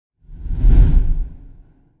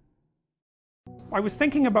I was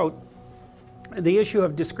thinking about the issue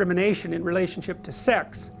of discrimination in relationship to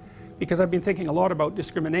sex, because I've been thinking a lot about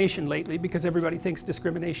discrimination lately, because everybody thinks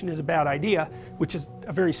discrimination is a bad idea, which is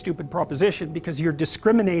a very stupid proposition, because you're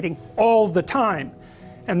discriminating all the time.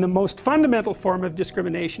 And the most fundamental form of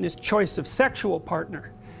discrimination is choice of sexual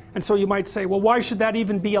partner. And so you might say, well, why should that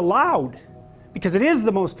even be allowed? Because it is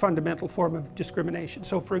the most fundamental form of discrimination.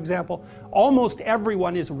 So for example, almost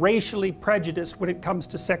everyone is racially prejudiced when it comes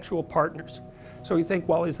to sexual partners. So you think,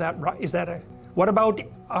 well, is that a, what about,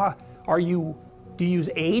 do you use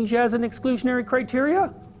age as an exclusionary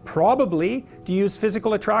criteria? Probably. Do you use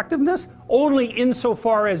physical attractiveness? Only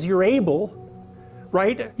insofar as you're able,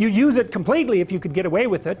 right? You use it completely if you could get away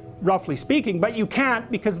with it, roughly speaking, but you can't,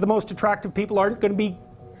 because the most attractive people aren't going to be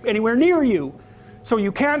anywhere near you. So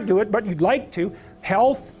you can't do it, but you'd like to.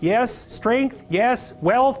 Health, yes. Strength, yes.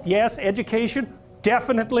 Wealth, yes. Education,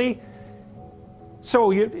 definitely.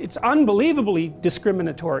 So it's unbelievably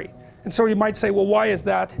discriminatory. And so you might say, well, why is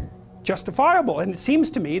that justifiable? And it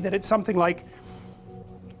seems to me that it's something like,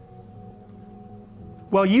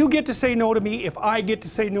 well, you get to say no to me if I get to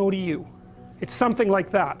say no to you. It's something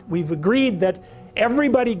like that. We've agreed that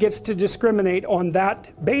everybody gets to discriminate on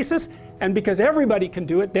that basis, and because everybody can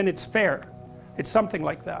do it, then it's fair. It's something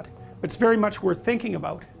like that. It's very much worth thinking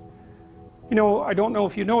about. You know, I don't know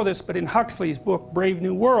if you know this, but in Huxley's book, Brave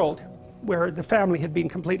New World, where the family had been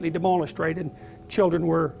completely demolished, right, and children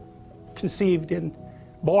were conceived in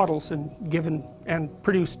bottles and given and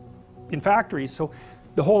produced in factories, so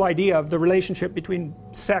the whole idea of the relationship between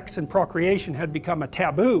sex and procreation had become a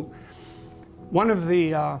taboo. One of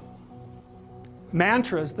the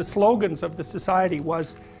mantras, the slogans of the society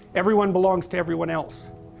was, everyone belongs to everyone else.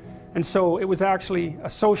 And so it was actually a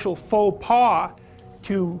social faux pas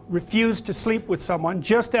to refuse to sleep with someone,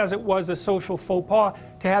 just as it was a social faux pas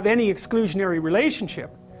to have any exclusionary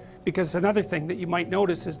relationship. Because another thing that you might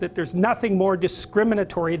notice is that there's nothing more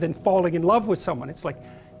discriminatory than falling in love with someone. It's like,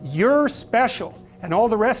 you're special, and all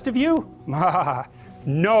the rest of you?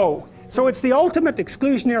 No. So it's the ultimate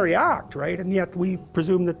exclusionary act, right? And yet we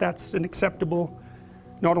presume that that's an acceptable,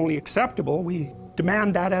 not only acceptable, we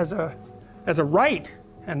demand that as a right.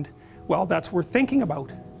 And well, that's worth thinking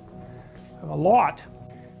about a lot.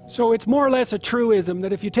 So it's more or less a truism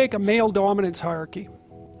that if you take a male dominance hierarchy,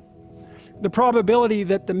 the probability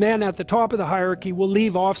that the men at the top of the hierarchy will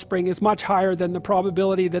leave offspring is much higher than the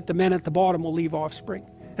probability that the men at the bottom will leave offspring.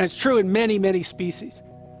 And it's true in many, many species.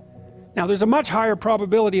 Now there's a much higher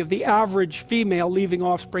probability of the average female leaving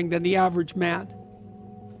offspring than the average man.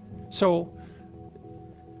 So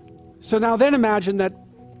now then imagine that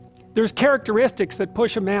there's characteristics that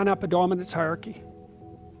push a man up a dominance hierarchy.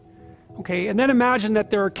 Okay, and then imagine that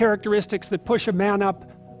there are characteristics that push a man up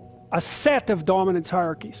a set of dominance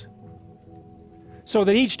hierarchies. So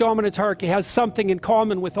that each dominance hierarchy has something in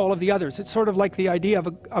common with all of the others. It's sort of like the idea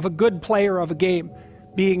of a good player of a game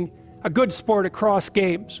being a good sport across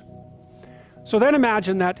games. So then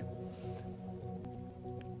imagine that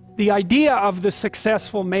the idea of the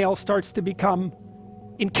successful male starts to become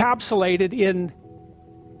encapsulated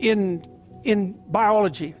in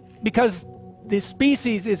biology, because the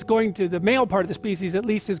species is going to, the male part of the species at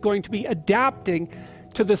least, is going to be adapting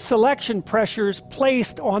to the selection pressures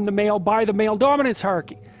placed on the male by the male dominance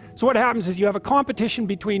hierarchy. So what happens is you have a competition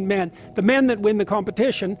between men. The men that win the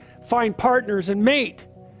competition find partners and mate.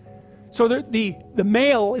 So the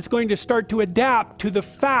male is going to start to adapt to the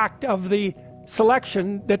fact of the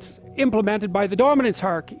selection that's implemented by the dominance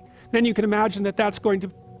hierarchy. Then you can imagine that that's going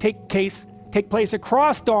to take place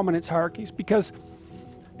across dominance hierarchies, because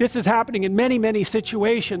this is happening in many, many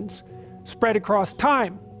situations spread across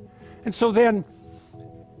time. And so then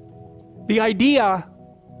the idea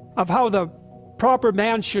of how the proper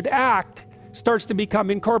man should act starts to become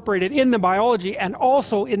incorporated in the biology and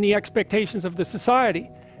also in the expectations of the society.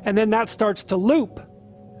 And then that starts to loop.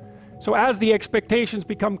 So as the expectations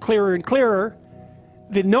become clearer and clearer,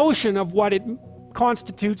 the notion of what it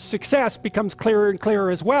constitutes success becomes clearer and clearer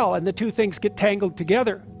as well, and the two things get tangled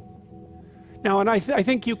together. Now, and I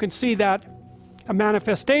think you can see that, a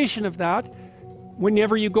manifestation of that,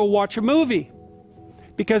 whenever you go watch a movie,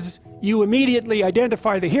 because you immediately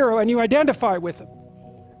identify the hero and you identify with him.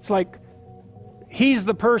 It's like he's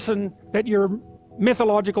the person that your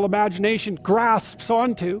mythological imagination grasps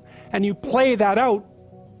onto, and you play that out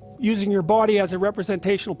using your body as a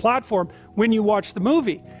representational platform when you watch the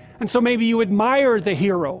movie. And so maybe you admire the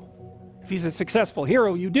hero. If he's a successful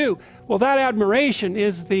hero, you do. Well, that admiration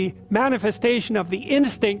is the manifestation of the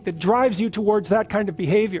instinct that drives you towards that kind of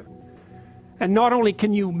behavior. And not only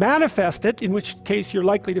can you manifest it, in which case you're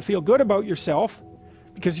likely to feel good about yourself,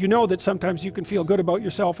 because you know that sometimes you can feel good about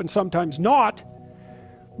yourself and sometimes not,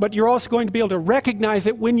 but you're also going to be able to recognize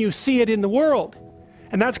it when you see it in the world.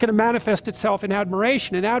 And that's going to manifest itself in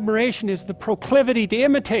admiration. And admiration is the proclivity to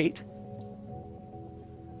imitate.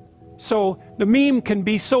 So the meme can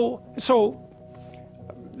be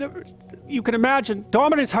you can imagine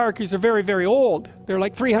dominance hierarchies are very, very old. They're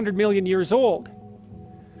like 300 million years old.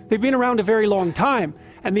 They've been around a very long time.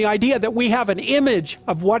 And the idea that we have an image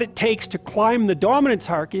of what it takes to climb the dominance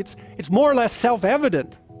hierarchy, it's more or less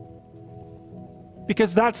self-evident.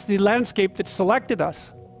 Because that's the landscape that selected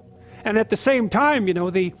us. And at the same time, you know,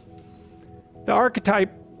 the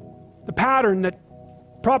archetype, the pattern that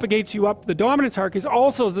propagates you up the dominance hierarchy is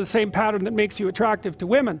also the same pattern that makes you attractive to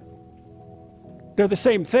women. They're the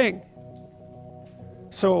same thing.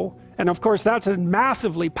 So, and of course that's a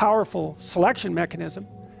massively powerful selection mechanism.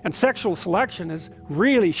 And sexual selection has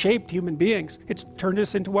really shaped human beings. It's turned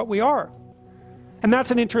us into what we are. And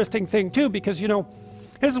that's an interesting thing too, because, you know,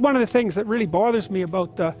 this is one of the things that really bothers me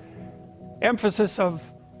about the emphasis of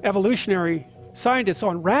evolutionary scientists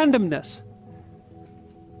on randomness.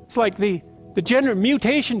 It's like the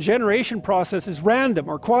mutation generation process is random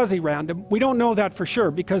or quasi-random. We don't know that for sure,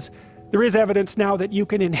 because there is evidence now that you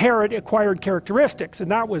can inherit acquired characteristics, and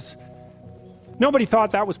that was, nobody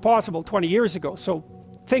thought that was possible 20 years ago. So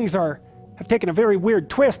things have taken a very weird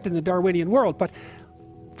twist in the Darwinian world. But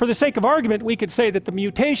for the sake of argument, we could say that the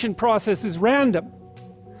mutation process is random,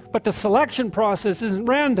 but the selection process isn't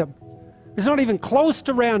random. It's not even close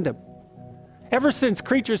to random. Ever since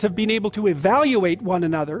creatures have been able to evaluate one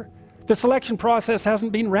another, the selection process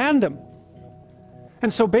hasn't been random.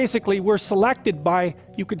 And so basically we're selected by,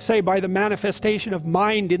 you could say, by the manifestation of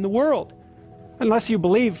mind in the world. Unless you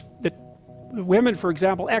believe that women, for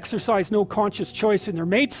example, exercise no conscious choice in their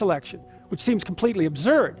mate selection, which seems completely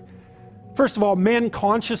absurd. First of all, men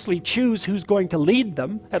consciously choose who's going to lead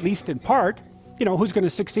them, at least in part, you know, who's going to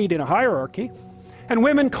succeed in a hierarchy. And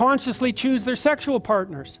women consciously choose their sexual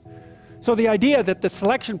partners. So the idea that the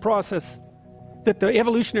selection process, that the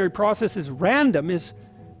evolutionary process is random, it's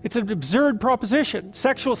an absurd proposition.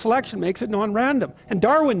 Sexual selection makes it non-random. And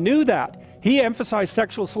Darwin knew that. He emphasized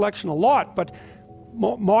sexual selection a lot, but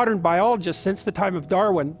modern biologists since the time of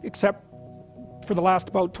Darwin, except for the last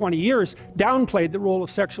about 20 years, downplayed the role of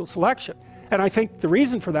sexual selection. And I think the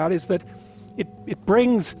reason for that is that it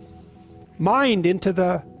brings mind into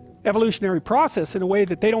the evolutionary process in a way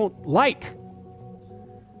that they don't like.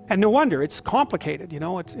 And no wonder, it's complicated, you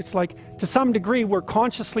know. It's like, to some degree, we're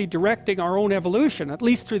consciously directing our own evolution, at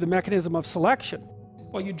least through the mechanism of selection.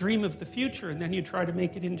 Well, you dream of the future and then you try to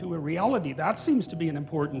make it into a reality. That seems to be an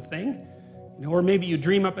important thing. You know, or maybe you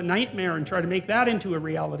dream up a nightmare and try to make that into a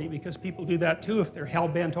reality, because people do that too if they're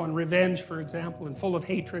hell-bent on revenge, for example, and full of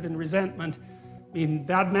hatred and resentment. I mean,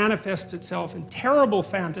 that manifests itself in terrible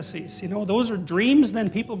fantasies. You know, those are dreams, then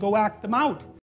people go act them out.